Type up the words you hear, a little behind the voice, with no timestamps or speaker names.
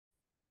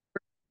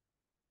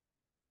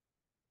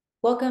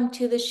Welcome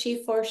to the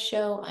She Force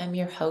Show. I'm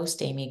your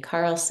host, Amy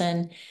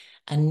Carlson.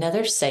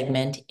 Another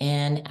segment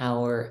in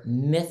our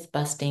myth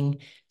busting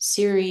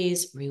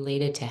series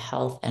related to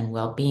health and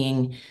well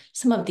being.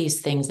 Some of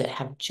these things that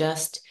have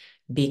just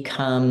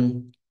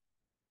become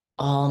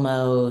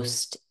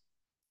almost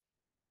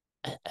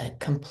a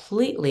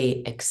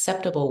completely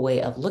acceptable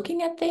way of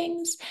looking at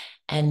things.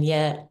 And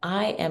yet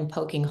I am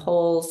poking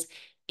holes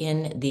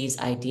in these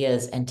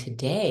ideas. And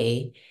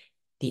today,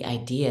 the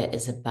idea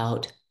is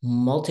about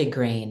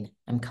multigrain.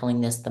 I'm calling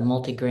this the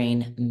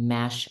multigrain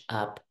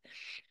mashup.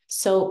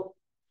 So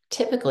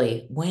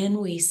typically, when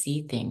we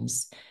see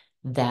things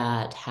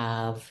that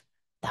have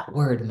that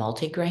word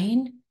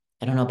multigrain,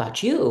 I don't know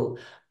about you,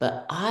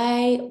 but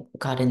I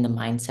got in the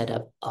mindset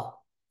of, oh,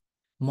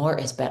 more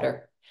is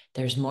better.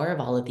 There's more of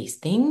all of these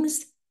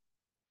things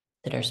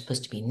that are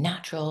supposed to be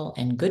natural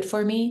and good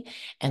for me,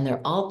 and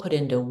they're all put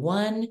into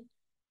one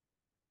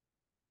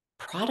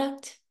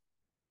product.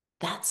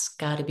 That's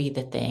got to be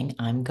the thing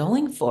I'm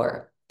going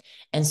for.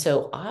 And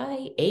so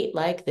I ate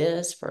like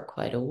this for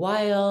quite a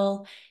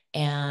while.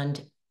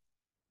 And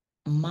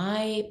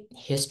my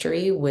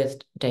history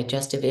with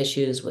digestive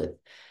issues, with,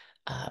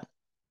 uh,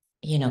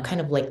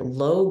 kind of like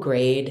low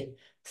grade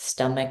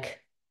stomach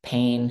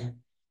pain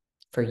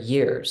for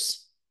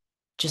years,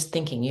 just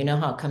thinking, you know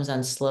how it comes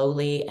on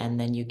slowly and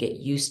then you get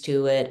used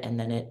to it and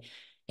then it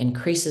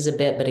increases a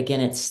bit, but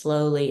again, it's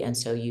slowly. And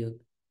so you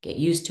get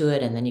used to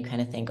it and then you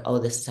kind of think, oh,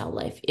 this is how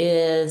life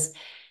is.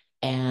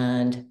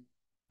 And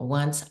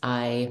once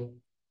I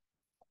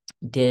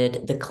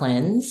did the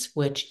cleanse,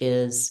 which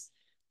is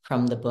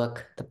from the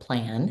book The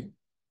Plan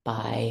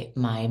by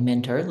my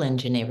mentor, Lynn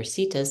Janae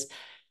Recitas,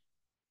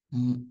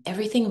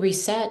 everything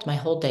reset. My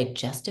whole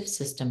digestive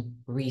system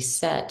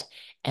reset.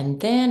 And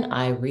then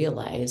I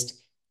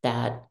realized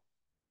that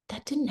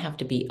that didn't have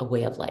to be a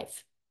way of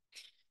life.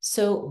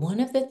 So, one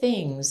of the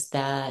things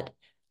that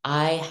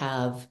I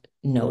have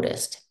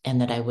noticed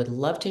and that I would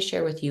love to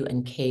share with you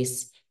in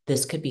case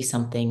this could be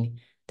something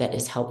that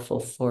is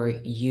helpful for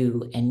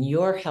you and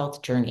your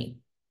health journey.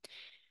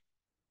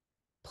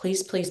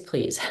 Please, please,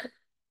 please,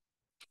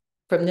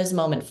 from this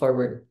moment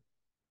forward,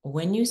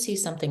 when you see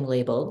something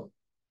labeled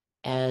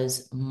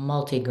as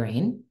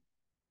multigrain,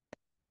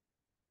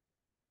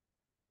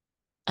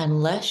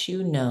 unless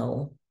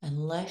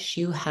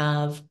you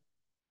have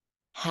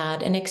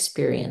had an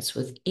experience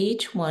with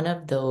each one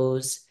of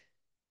those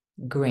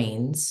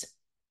grains,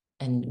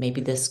 and maybe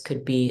this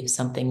could be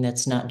something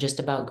that's not just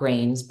about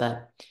grains,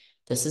 but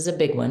this is a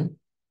big one,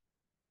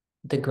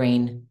 the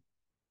grain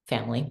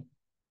family.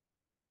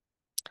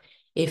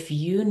 If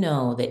you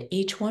know that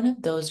each one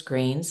of those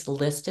grains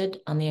listed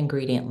on the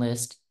ingredient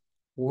list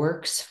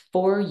works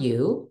for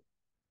you,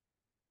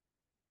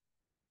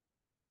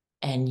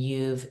 and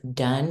you've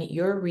done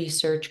your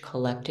research,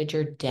 collected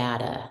your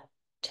data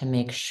to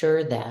make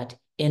sure that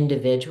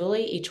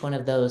individually, each one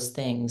of those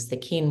things, the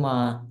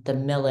quinoa, the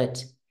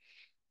millet,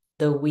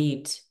 the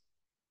wheat,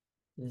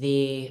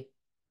 the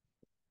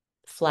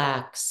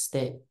flax,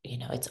 that,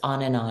 it's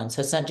on and on.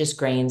 So it's not just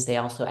grains, they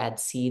also add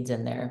seeds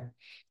in there.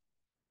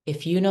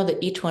 If you know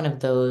that each one of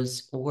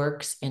those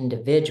works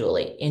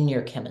individually in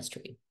your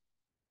chemistry,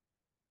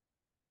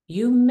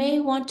 you may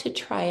want to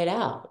try it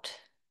out.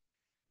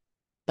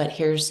 But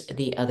here's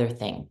the other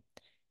thing.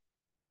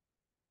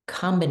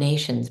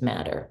 Combinations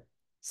matter.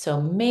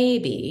 So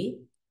maybe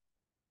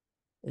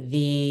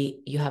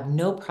you have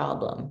no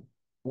problem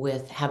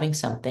with having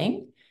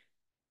something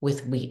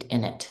with wheat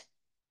in it.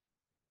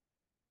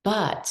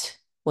 But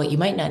what you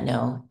might not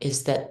know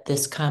is that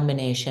this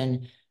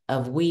combination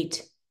of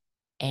wheat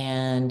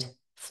and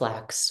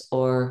flax,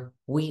 or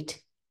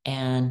wheat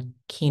and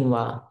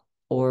quinoa,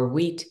 or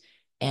wheat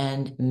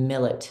and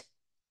millet,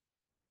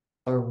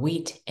 or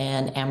wheat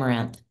and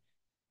amaranth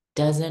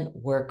doesn't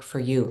work for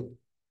you.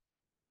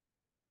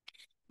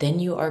 Then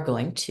you are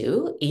going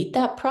to eat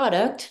that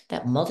product,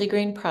 that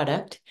multigrain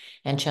product,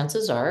 and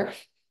chances are,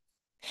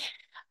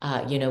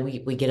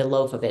 we get a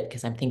loaf of it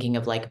because I'm thinking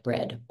of like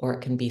bread, or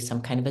it can be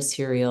some kind of a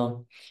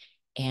cereal.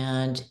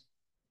 And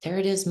there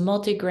it is,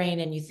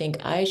 multigrain, and you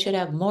think, I should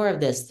have more of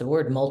this. The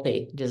word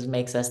multi just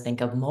makes us think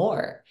of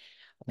more.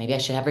 Maybe I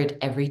should have it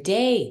every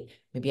day.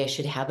 Maybe I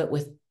should have it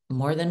with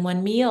more than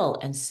one meal.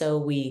 And so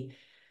we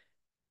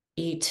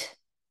eat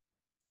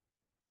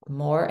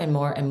more and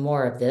more and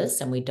more of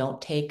this, and we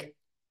don't take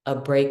a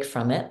break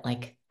from it,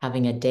 like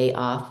having a day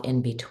off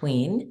in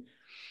between.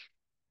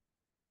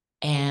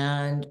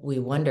 And we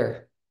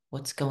wonder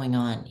what's going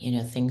on.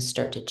 Things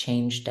start to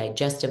change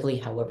digestively,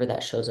 however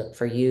that shows up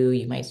for you.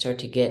 You might start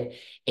to get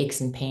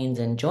aches and pains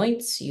in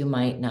joints. You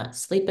might not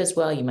sleep as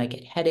well. You might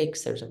get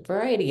headaches. There's a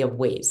variety of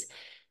ways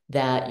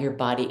that your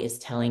body is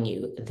telling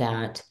you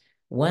that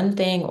one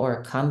thing or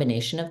a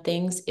combination of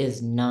things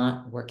is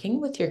not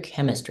working with your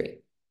chemistry.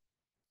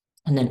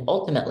 And then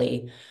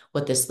ultimately,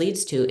 what this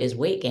leads to is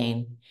weight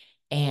gain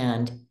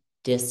and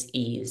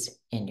dis-ease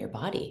in your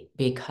body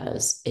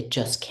because it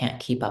just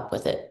can't keep up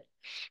with it.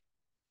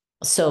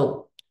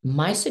 So,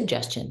 my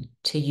suggestion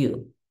to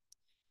you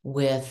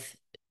with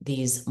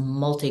these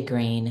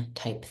multigrain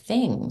type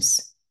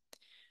things,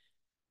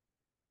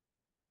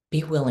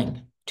 be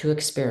willing to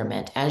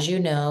experiment. As you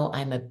know,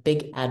 I'm a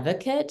big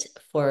advocate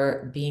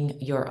for being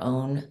your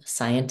own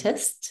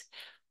scientist.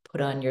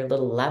 Put on your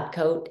little lab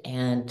coat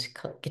and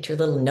get your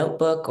little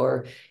notebook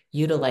or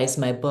utilize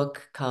my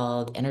book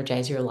called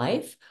Energize Your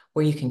Life,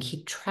 where you can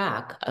keep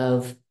track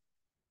of,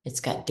 it's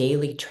got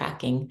daily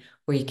tracking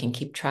where you can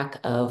keep track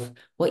of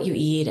what you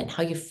eat and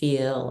how you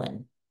feel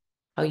and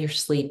how your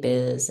sleep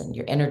is and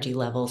your energy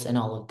levels and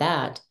all of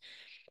that,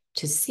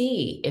 to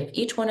see if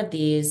each one of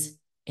these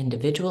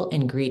individual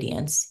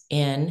ingredients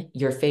in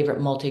your favorite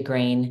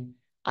multigrain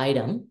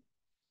item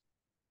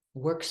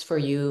works for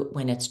you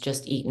when it's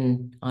just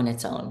eaten on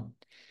its own.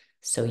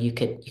 So you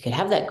could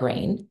have that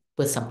grain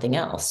with something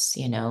else,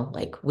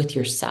 like with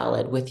your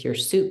salad, with your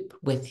soup,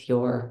 with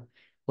your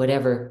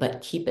whatever,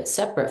 but keep it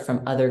separate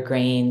from other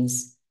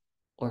grains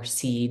or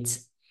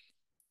seeds,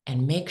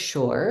 and make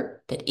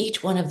sure that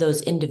each one of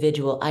those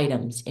individual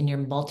items in your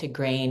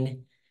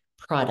multigrain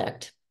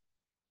product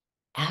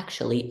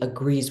actually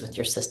agrees with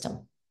your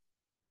system.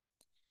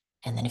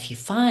 And then if you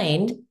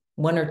find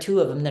one or two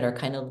of them that are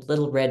kind of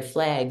little red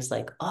flags,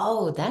 like,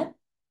 oh, that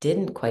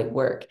didn't quite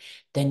work,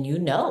 then you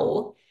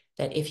know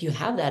that if you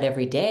have that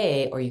every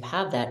day, or you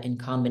have that in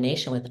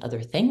combination with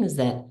other things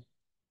that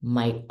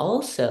might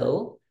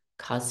also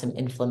cause some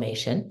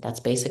inflammation, that's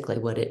basically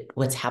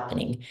what's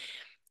happening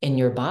in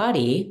your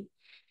body,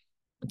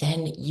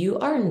 then you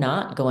are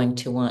not going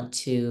to want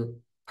to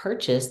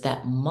purchase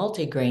that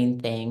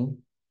multigrain thing.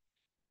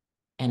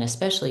 And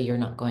especially, you're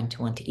not going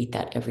to want to eat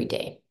that every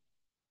day.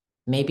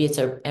 Maybe it's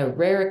a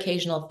rare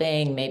occasional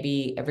thing.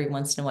 Maybe every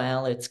once in a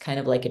while it's kind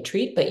of like a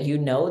treat, but you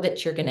know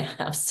that you're going to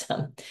have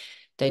some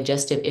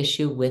digestive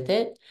issue with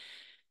it.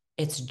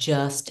 It's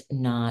just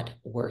not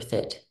worth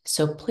it.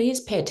 So please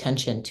pay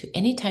attention to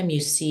anytime you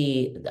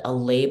see a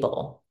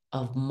label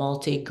of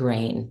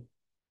multigrain.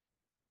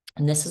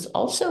 And this is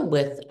also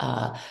with,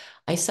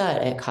 I saw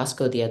it at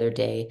Costco the other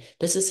day.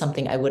 This is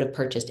something I would have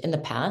purchased in the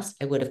past.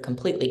 I would have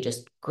completely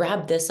just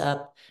grabbed this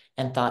up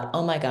and thought,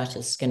 oh my gosh,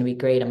 this is going to be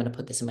great. I'm going to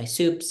put this in my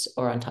soups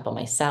or on top of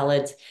my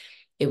salads.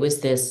 It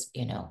was this,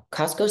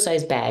 Costco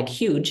size bag,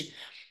 huge,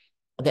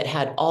 that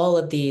had all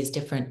of these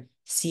different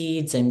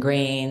seeds and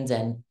grains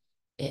and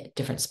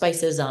different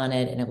spices on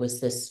it. And it was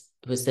this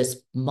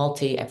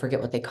I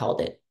forget what they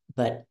called it,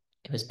 but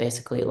it was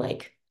basically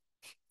like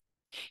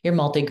your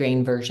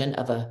multigrain version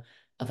of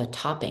a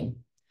topping.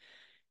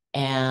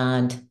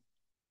 And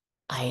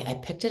I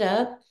picked it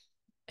up,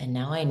 and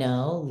now I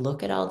know,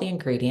 look at all the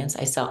ingredients.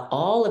 I saw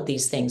all of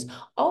these things,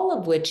 all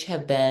of which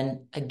have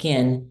been,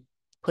 again,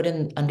 put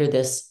in under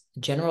this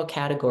general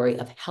category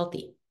of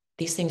healthy.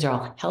 These things are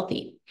all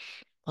healthy.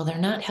 Well, they're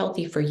not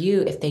healthy for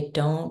you if they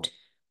don't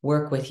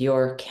work with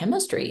your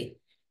chemistry.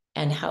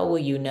 And how will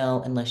you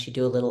know unless you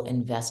do a little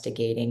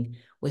investigating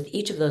with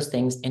each of those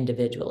things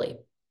individually?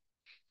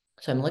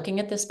 So I'm looking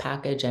at this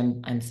package.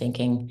 I'm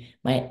thinking,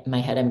 my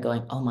head, I'm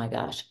going, oh my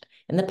gosh.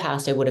 In the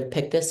past, I would have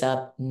picked this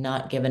up,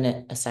 not given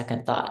it a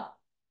second thought.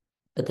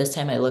 But this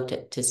time I looked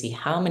at to see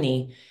how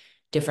many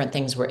different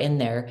things were in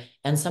there.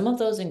 And some of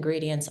those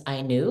ingredients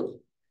I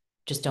knew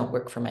just don't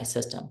work for my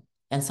system.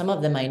 And some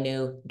of them I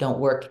knew don't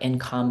work in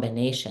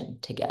combination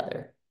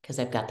together, because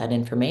I've got that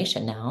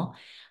information now.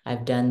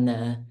 I've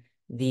done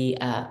the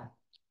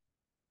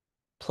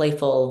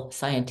playful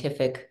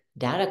scientific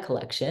data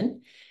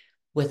collection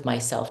with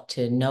myself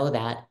to know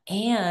that.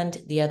 And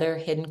the other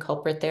hidden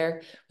culprit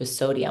there was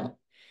sodium.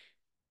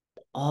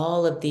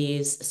 All of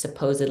these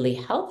supposedly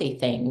healthy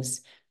things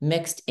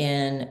mixed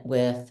in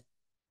with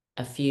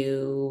a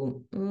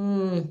few,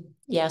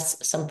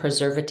 yes, some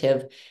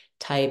preservative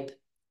type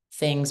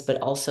things,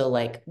 but also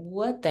like,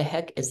 what the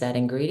heck is that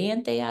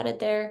ingredient they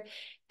added there?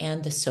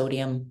 And the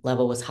sodium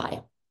level was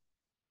high.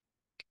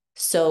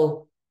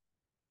 So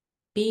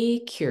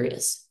be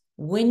curious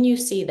when you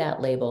see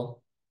that label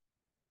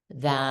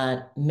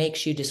that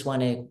makes you just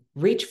want to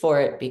reach for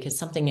it because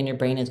something in your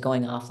brain is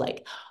going off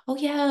like, oh,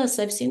 yes,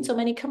 I've seen so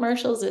many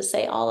commercials that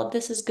say all of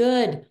this is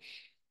good.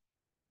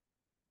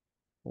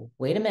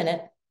 Wait a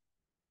minute.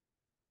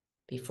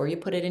 Before you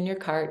put it in your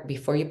cart,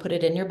 before you put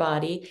it in your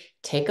body,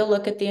 take a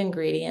look at the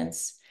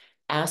ingredients.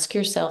 Ask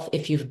yourself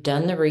if you've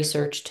done the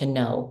research to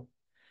know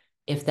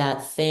if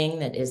that thing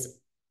that is,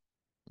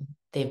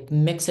 they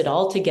mix it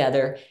all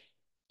together,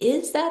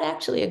 is that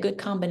actually a good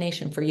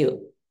combination for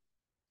you?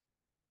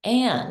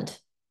 And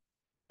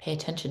pay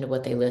attention to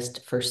what they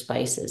list for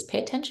spices.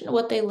 Pay attention to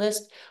what they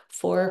list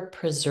for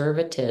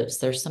preservatives.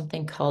 There's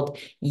something called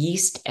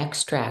yeast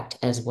extract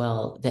as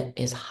well that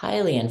is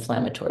highly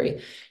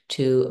inflammatory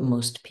to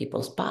most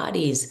people's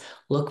bodies.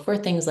 Look for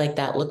things like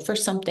that. Look for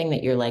something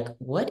that you're like,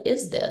 what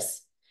is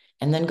this?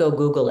 And then go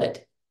Google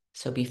it.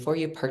 So before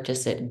you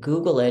purchase it,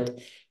 Google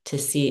it to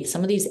see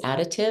some of these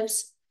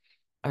additives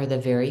are the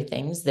very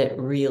things that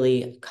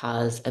really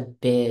cause a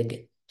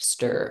big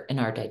stir in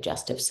our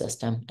digestive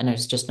system, and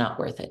it's just not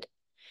worth it.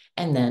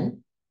 And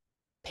then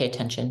pay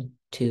attention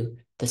to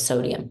the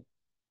sodium.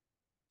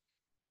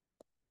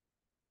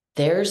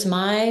 There's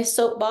my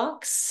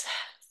soapbox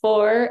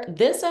for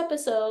this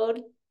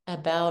episode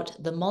about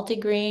the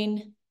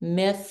multigrain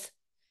myth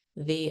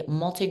the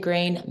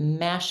multigrain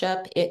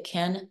mashup, it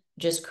can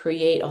just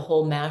create a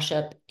whole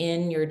mashup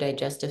in your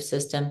digestive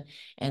system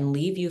and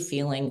leave you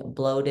feeling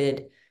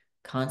bloated,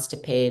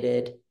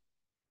 constipated,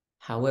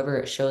 however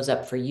it shows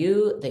up for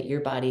you, that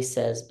your body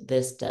says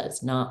this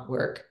does not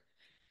work.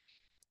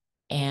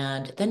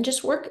 And then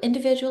just work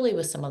individually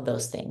with some of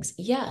those things.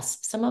 Yes,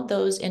 some of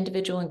those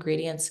individual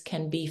ingredients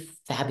can be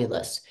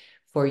fabulous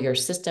for your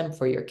system,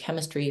 for your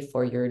chemistry,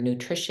 for your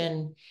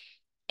nutrition,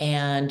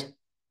 and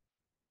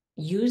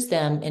use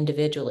them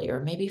individually,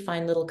 or maybe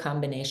find little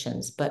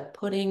combinations. But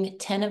putting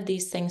 10 of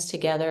these things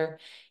together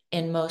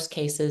in most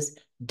cases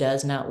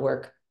does not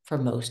work for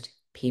most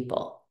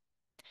people.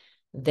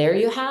 There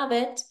you have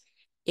it.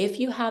 If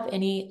you have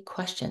any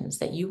questions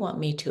that you want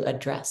me to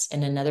address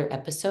in another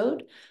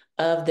episode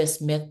of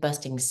this myth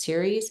busting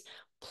series,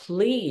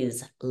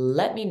 please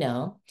let me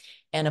know.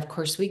 And of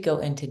course, we go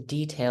into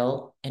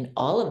detail in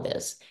all of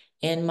this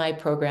in my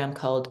program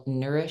called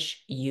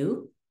Nourish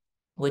You,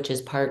 which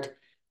is part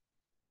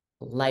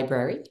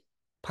library,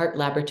 part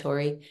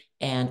laboratory,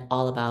 and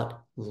all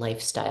about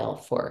lifestyle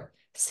for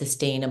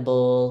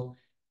sustainable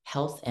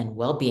health and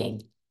well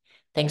being.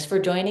 Thanks for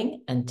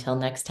joining. Until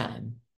next time.